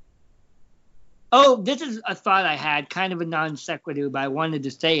 Oh, this is a thought I had, kind of a non sequitur, but I wanted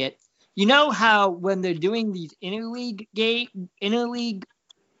to say it. You know how when they're doing these interleague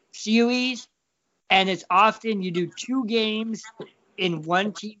series, and it's often you do 2 games in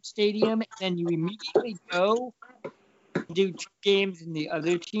one team stadium, and then you immediately go and do 2 games in the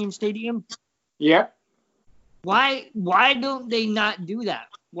other team stadium? Yeah. Why don't they not do that?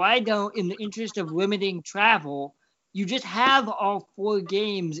 Why don't, in the interest of limiting travel, you just have all 4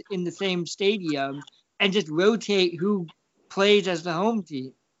 games in the same stadium and just rotate who plays as the home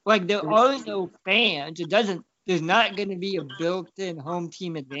team? Like, there are no fans. There's not going to be a built-in home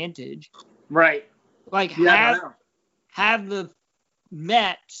team advantage. Right. Like, have the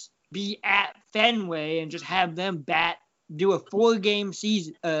Mets be at Fenway and just have them do a 4-game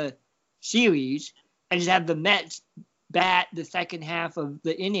series and just have the Mets bat the second half of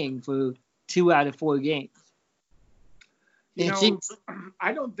the inning for 2 out of 4 games.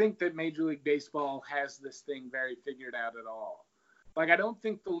 I don't think that Major League Baseball has this thing very figured out at all. Like, I don't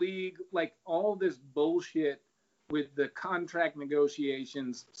think the league, like, all this bullshit with the contract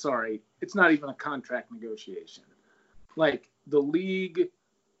negotiations. Sorry, it's not even a contract negotiation. Like, the league,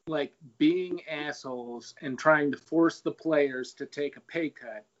 like, being assholes and trying to force the players to take a pay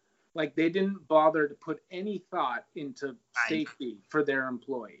cut. Like, they didn't bother to put any thought into safety for their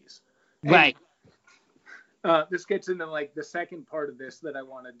employees. Right. This gets into, like, the second part of this that I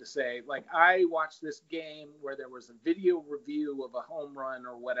wanted to say. Like, I watched this game where there was a video review of a home run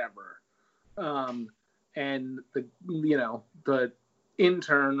or whatever. And the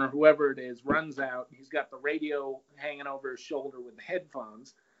intern or whoever it is runs out. He's got the radio hanging over his shoulder with the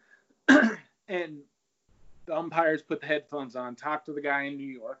headphones. And the umpires put the headphones on, talk to the guy in New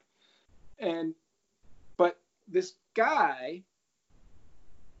York. But this guy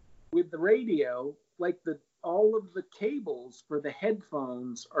with the radio, like, all of the cables for the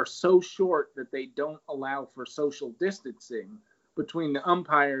headphones are so short that they don't allow for social distancing between the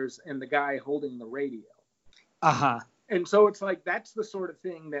umpires and the guy holding the radio. Uh-huh. And so it's like, that's the sort of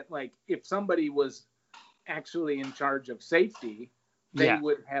thing that, like, if somebody was actually in charge of safety, they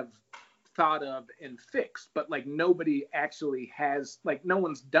would have thought of and fixed. But, like, nobody actually has, like, no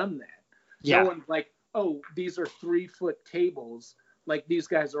one's done that. Yeah. No one's like, oh, these are 3-foot cables. Like, these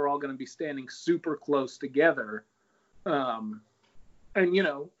guys are all going to be standing super close together. And,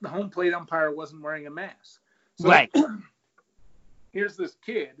 the home plate umpire wasn't wearing a mask. So, right. Here's this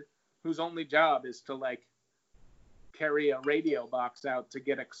kid whose only job is to, like, carry a radio box out to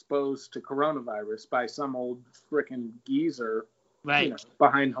get exposed to coronavirus by some old frickin' geezer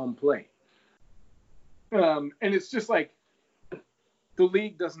behind home plate. And it's just like, the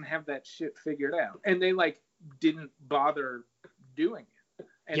league doesn't have that shit figured out. And they, like, didn't bother doing it.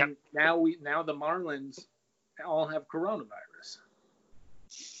 And now the Marlins all have coronavirus.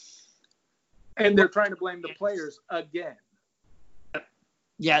 And they're trying to blame the players again.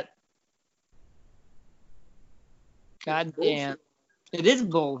 Yeah. God damn. It is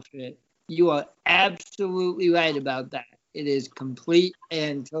bullshit. You are absolutely right about that. It is complete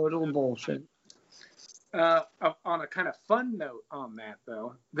and total bullshit. On a kind of fun note on that,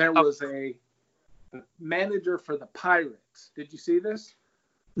 though, there was a manager for the Pirates. Did you see this?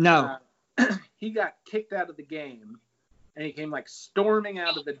 No. He got kicked out of the game, and he came, like, storming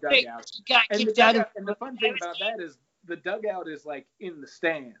out of the dugout. And the fun thing about that is the dugout is, like, in the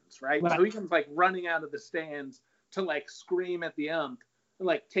stands, right? So he comes, like, running out of the stands to, like, scream at the ump and,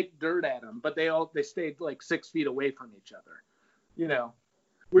 like, kick dirt at him. But they stayed, like, 6 feet away from each other,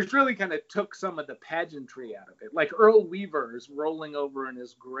 which really kind of took some of the pageantry out of it. Like Earl Weaver is rolling over in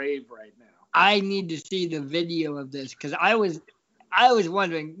his grave right now. I need to see the video of this because I was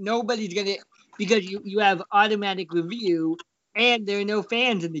wondering, nobody's gonna, because you have automatic review and there are no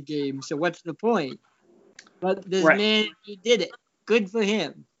fans in the game, so what's the point? But this man, he did it. Good for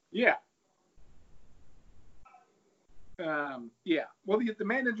him. Yeah. Yeah. Well, the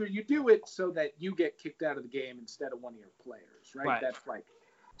manager, you do it so that you get kicked out of the game instead of one of your players, right? That's like,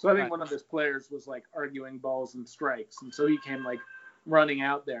 so I think one of his players was like arguing balls and strikes, and so he came like running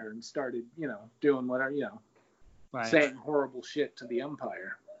out there and started, doing whatever, saying horrible shit to the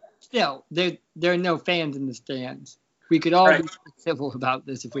umpire. Still, there are no fans in the stands. We could all be civil about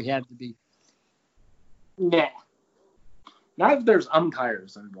this if we had to be. Yeah. Not if there's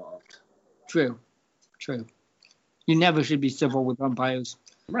umpires involved. True. You never should be civil with umpires.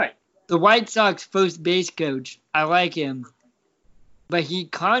 Right. The White Sox first base coach, I like him, but he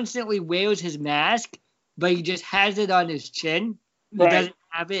constantly wears his mask, but he just has it on his chin. He doesn't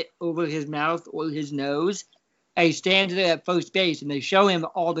have it over his mouth or his nose. And he stands there at first base, and they show him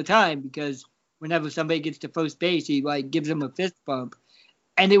all the time because whenever somebody gets to first base, he gives them a fist bump.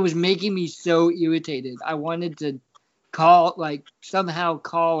 And it was making me so irritated. I wanted to somehow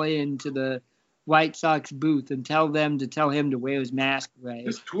call in to the White Sox booth and tell him to wear his mask right.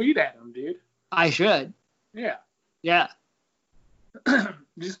 Just tweet at him, dude. I should. Yeah. Yeah.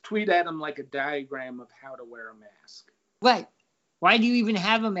 Just tweet at him like a diagram of how to wear a mask. Right. Why do you even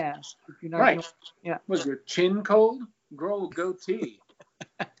have a mask? If you're not Yeah. Was your chin cold? Grow a goatee.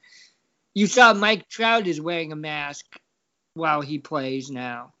 You saw Mike Trout is wearing a mask while he plays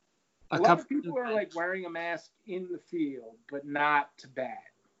now. A lot of people are wearing a mask in the field, but not to bat.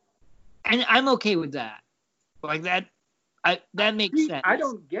 And I'm okay with that. That makes sense. I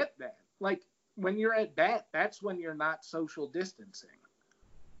don't get that. When you're at bat, that's when you're not social distancing.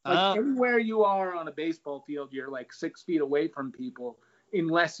 Anywhere you are on a baseball field, you're 6 feet away from people,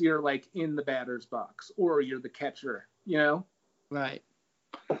 unless you're in the batter's box or you're the catcher, Right.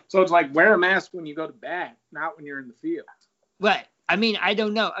 So it's wear a mask when you go to bat, not when you're in the field. Right. I mean, I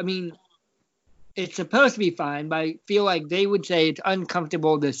don't know. I mean, it's supposed to be fine, but I feel like they would say it's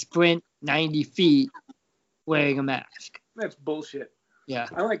uncomfortable to sprint 90 feet wearing a mask. That's bullshit. Yeah.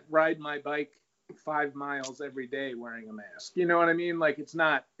 I ride my bike 5 miles every day wearing a mask. You know what I mean? It's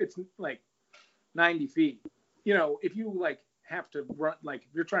 90 feet. If you have to run, if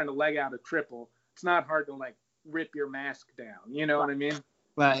you're trying to leg out a triple, it's not hard to rip your mask down. You know what I mean?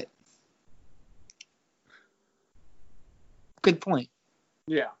 Right. Good point.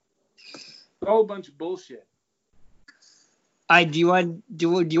 Yeah. A whole bunch of bullshit. Do you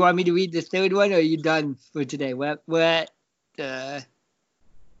want me to read the third one, or are you done for today? We're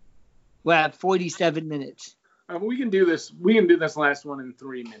at 47 minutes. We can do this. We can do this last one in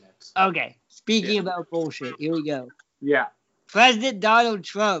 3 minutes. Okay. Speaking about bullshit, here we go. Yeah. President Donald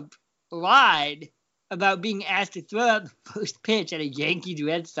Trump lied about being asked to throw out the first pitch at a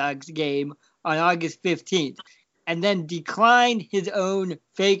Yankees-Red Sox game on August 15th, and then declined his own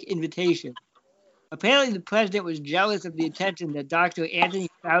fake invitation. Apparently, the president was jealous of the attention that Dr. Anthony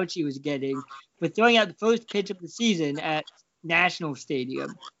Fauci was getting for throwing out the first pitch of the season at National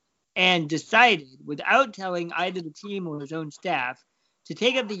Stadium, and decided, without telling either the team or his own staff, to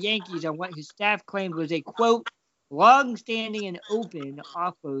take up the Yankees on what his staff claimed was a, quote, long-standing and open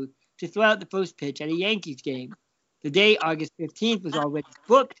offer to throw out the first pitch at a Yankees game. The day, August 15th, was already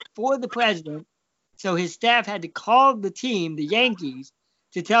booked for the president, so his staff had to call the team, the Yankees,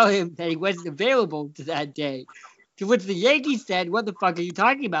 to tell him that he wasn't available to that day. To which the Yankees said, what the fuck are you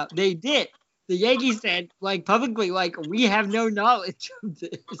talking about? They did. The Yankees said, publicly, we have no knowledge of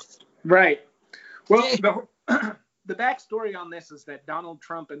this. Right. Well, the backstory on this is that Donald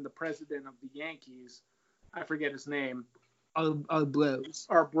Trump and the president of the Yankees, I forget his name, are bros.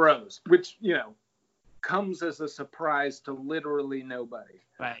 Are bros, which, comes as a surprise to literally nobody.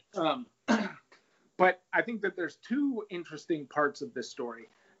 Right. But I think that there's 2 interesting parts of this story.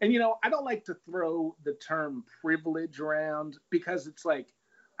 And, I don't like to throw the term privilege around because it's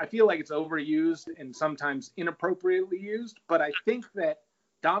I feel like it's overused and sometimes inappropriately used. But I think that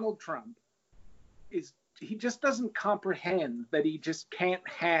Donald Trump he just doesn't comprehend that he just can't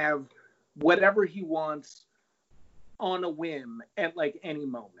have whatever he wants on a whim at any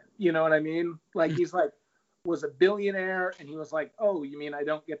moment. You know what I mean? He's was a billionaire and he was oh, you mean I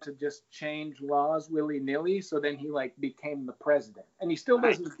don't get to just change laws willy-nilly? So then he became the president. And he still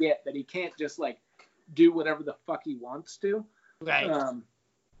doesn't get that he can't just do whatever the fuck he wants to. Right.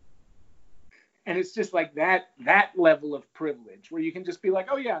 And it's just that level of privilege where you can just be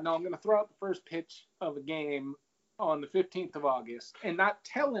oh yeah, no, I'm going to throw out the first pitch of a game on the 15th of August and not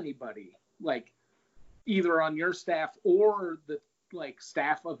tell anybody, like either on your staff or the like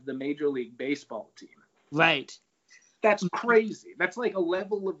staff of the Major League Baseball team. Right. That's crazy. That's like a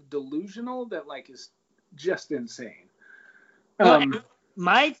level of delusional that like is just insane.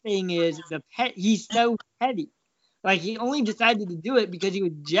 My thing is he's so petty. Like he only decided to do it because he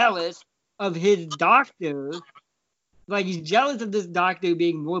was jealous of his doctor. Like he's jealous of this doctor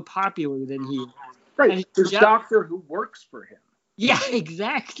being more popular than he is. Right. This doctor who works for him. Yeah,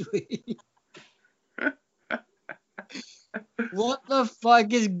 exactly. What the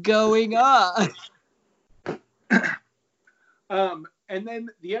fuck is going on? And then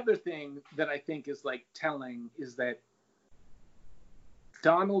the other thing that I think is like telling is that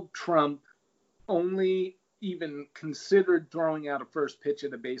Donald Trump only even considered throwing out a first pitch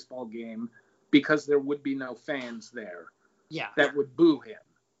at a baseball game because there would be no fans there. Yeah. That would boo him.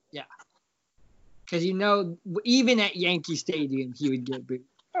 Yeah. Because, even at Yankee Stadium, he would get booed.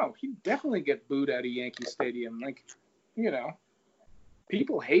 Oh, he'd definitely get booed out of Yankee Stadium. Like,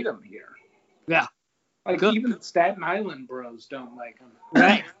 people hate him here. Yeah. Like, Good. Even the Staten Island bros don't like him.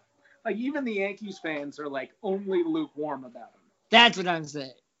 Right. Like, even the Yankees fans are, like, only lukewarm about him. That's what I'm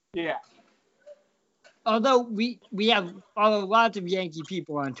saying. Yeah. Although we follow lots of Yankee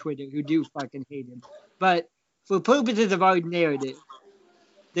people on Twitter who do fucking hate him. But for purposes of our narrative,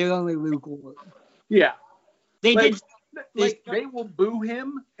 they're only lukewarm. Yeah. They will boo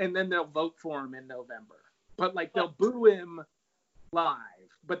him, and then they'll vote for him in November. But, like, they'll boo him live,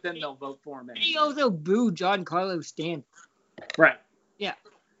 but then they'll vote for him anyway. They also boo Giancarlo Stanton. Right. Yeah.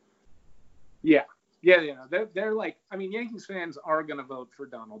 Yeah. Yeah. They're like, I mean, Yankees fans are going to vote for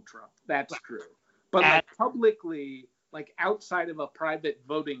Donald Trump. That's true. But like publicly, like outside of a private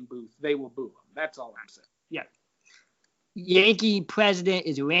voting booth, they will boo him. That's all I'm saying. Yeah. Yankee president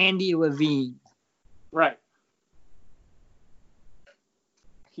is Randy Levine. Right.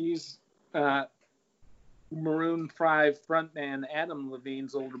 He's Maroon 5 frontman Adam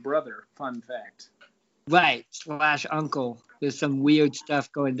Levine's older brother. Fun fact. Right. / uncle. There's some weird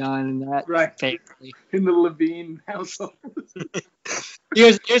stuff going on in that family. In the Levine household.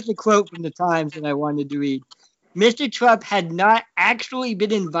 Here's the quote from the Times that I wanted to read. Mr. Trump had not actually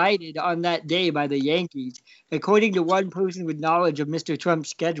been invited on that day by the Yankees, according to one person with knowledge of Mr. Trump's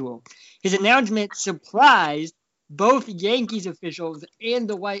schedule. His announcement surprised both Yankees officials and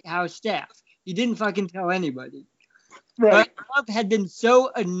the White House staff. He didn't fucking tell anybody. Right. But Trump had been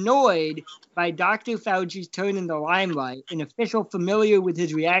so annoyed by Dr. Fauci's turn in the limelight, an official familiar with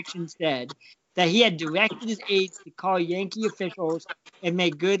his reaction said, that he had directed his aides to call Yankee officials and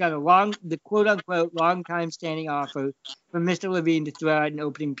make good on the quote-unquote long-time standing offer for Mr. Levine to throw out an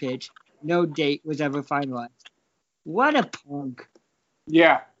opening pitch. No date was ever finalized. What a punk.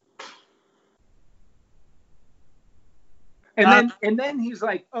 Yeah. And then he's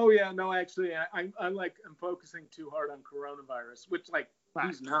like, oh yeah, no, actually, I'm focusing too hard on coronavirus, which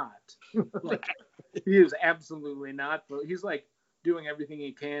he's not. He is absolutely not. But he's like doing everything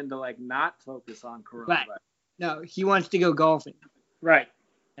he can to not focus on coronavirus. Right. No, he wants to go golfing. Right.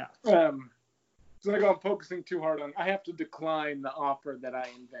 Yeah. It's like I'm focusing too hard on. I have to decline the offer that I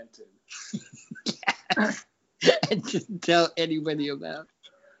invented. And just tell anybody about.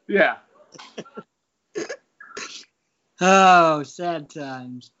 Yeah. Oh, sad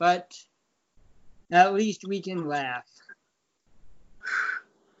times. But at least we can laugh.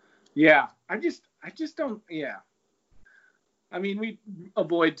 Yeah. I just don't. Yeah. I mean, we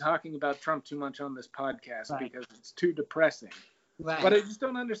avoid talking about Trump too much on this podcast because it's too depressing. Right. But I just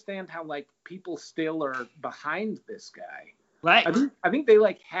don't understand how people still are behind this guy. Right. I think they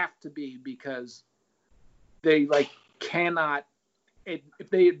have to be because they cannot. If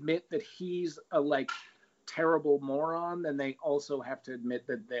they admit that he's a terrible moron, then they also have to admit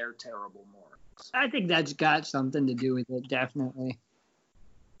that they're terrible morons. I think that's got something to do with it, definitely.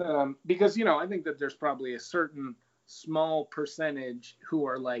 Because I think that there's probably a certain small percentage who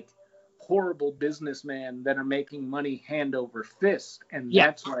are horrible businessmen that are making money hand over fist, and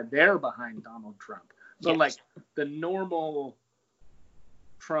that's why they're behind Donald Trump. So the normal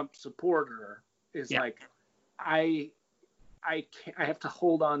Trump supporter is I have to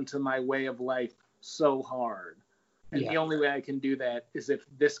hold on to my way of life so hard, and the only way I can do that is if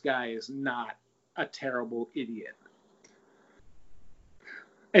this guy is not a terrible idiot,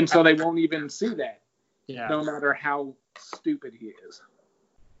 and so they won't even see that. Yeah. No matter how stupid he is.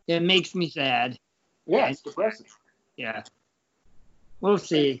 It makes me sad. Yeah, it's depressing. Yeah. We'll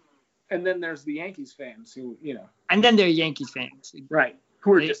see. And then there's the Yankees fans who, And then there are Yankees fans. Right.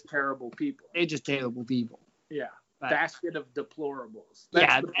 Who are just terrible people. They're just terrible people. Yeah. basket of deplorables.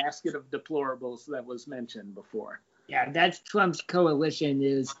 That's the basket of deplorables that was mentioned before. Yeah, that's Trump's coalition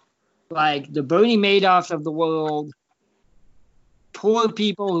is like the Bernie Madoffs of the world, poor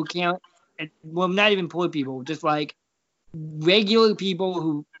people who can't, well, not even poor people, just like regular people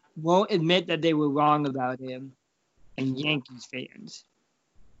who won't admit that they were wrong about him, and Yankees fans.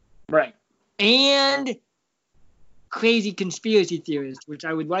 Right. And crazy conspiracy theorists, which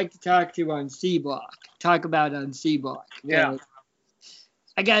I would like to talk about on C Block. Yeah.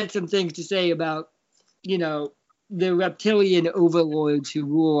 I got some things to say about, the reptilian overlords who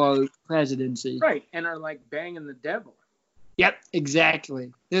rule our presidency. Right, and are like banging the devil. Yep,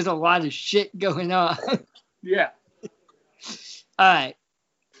 exactly. There's a lot of shit going on. Yeah. All right,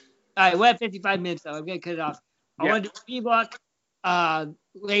 we're at 55 minutes, though. I'm going to cut it off. I want to do C-Block.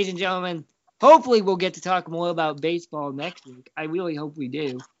 Ladies and gentlemen, hopefully we'll get to talk more about baseball next week. I really hope we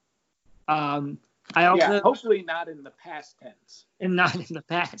do. Hopefully not in the past tense. And not in the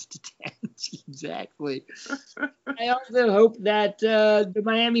past tense, exactly. I also hope that the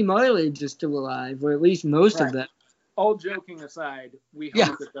Miami Marlins are still alive, or at least most of them. All joking aside, we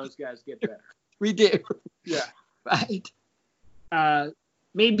hope that those guys get better. We do. Yeah. Right.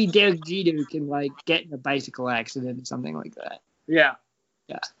 Maybe Derek Jeter can get in a bicycle accident or something like that. Yeah.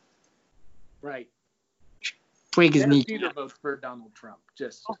 Yeah. Right. Break his knee. Jeter votes for Donald Trump.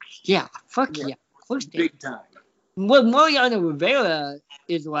 Just. Yeah. Fuck yeah. Big time. Well, Mariano Rivera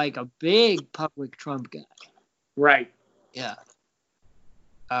is a big public Trump guy. Right. Yeah.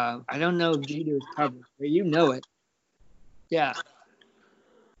 I don't know if Jeter is public, but you know it. Yeah.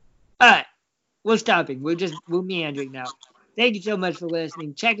 All right. We're stopping. We're meandering now. Thank you so much for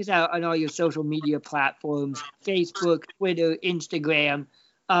listening. Check us out on all your social media platforms, Facebook, Twitter, Instagram.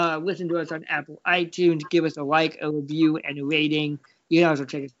 Listen to us on Apple iTunes. Give us a like, a review, and a rating. You can also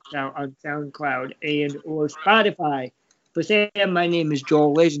check us out on SoundCloud or Spotify. For Sam, my name is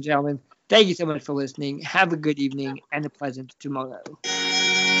Joel. Ladies and gentlemen, thank you so much for listening. Have a good evening and a pleasant tomorrow.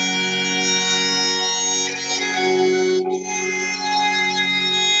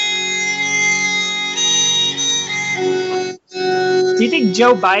 Do you think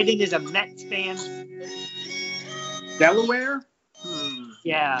Joe Biden is a Mets fan? Delaware?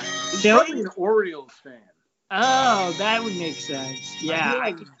 Yeah. He's probably an Orioles fan. Oh, that would make sense. Yeah. I feel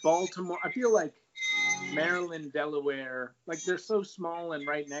like Baltimore. I feel like Maryland, Delaware, they're so small and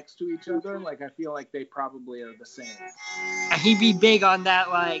right next to each other. I feel like they probably are the same. He'd be big on that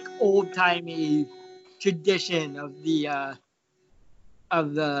old-timey tradition of the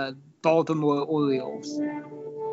Baltimore Orioles.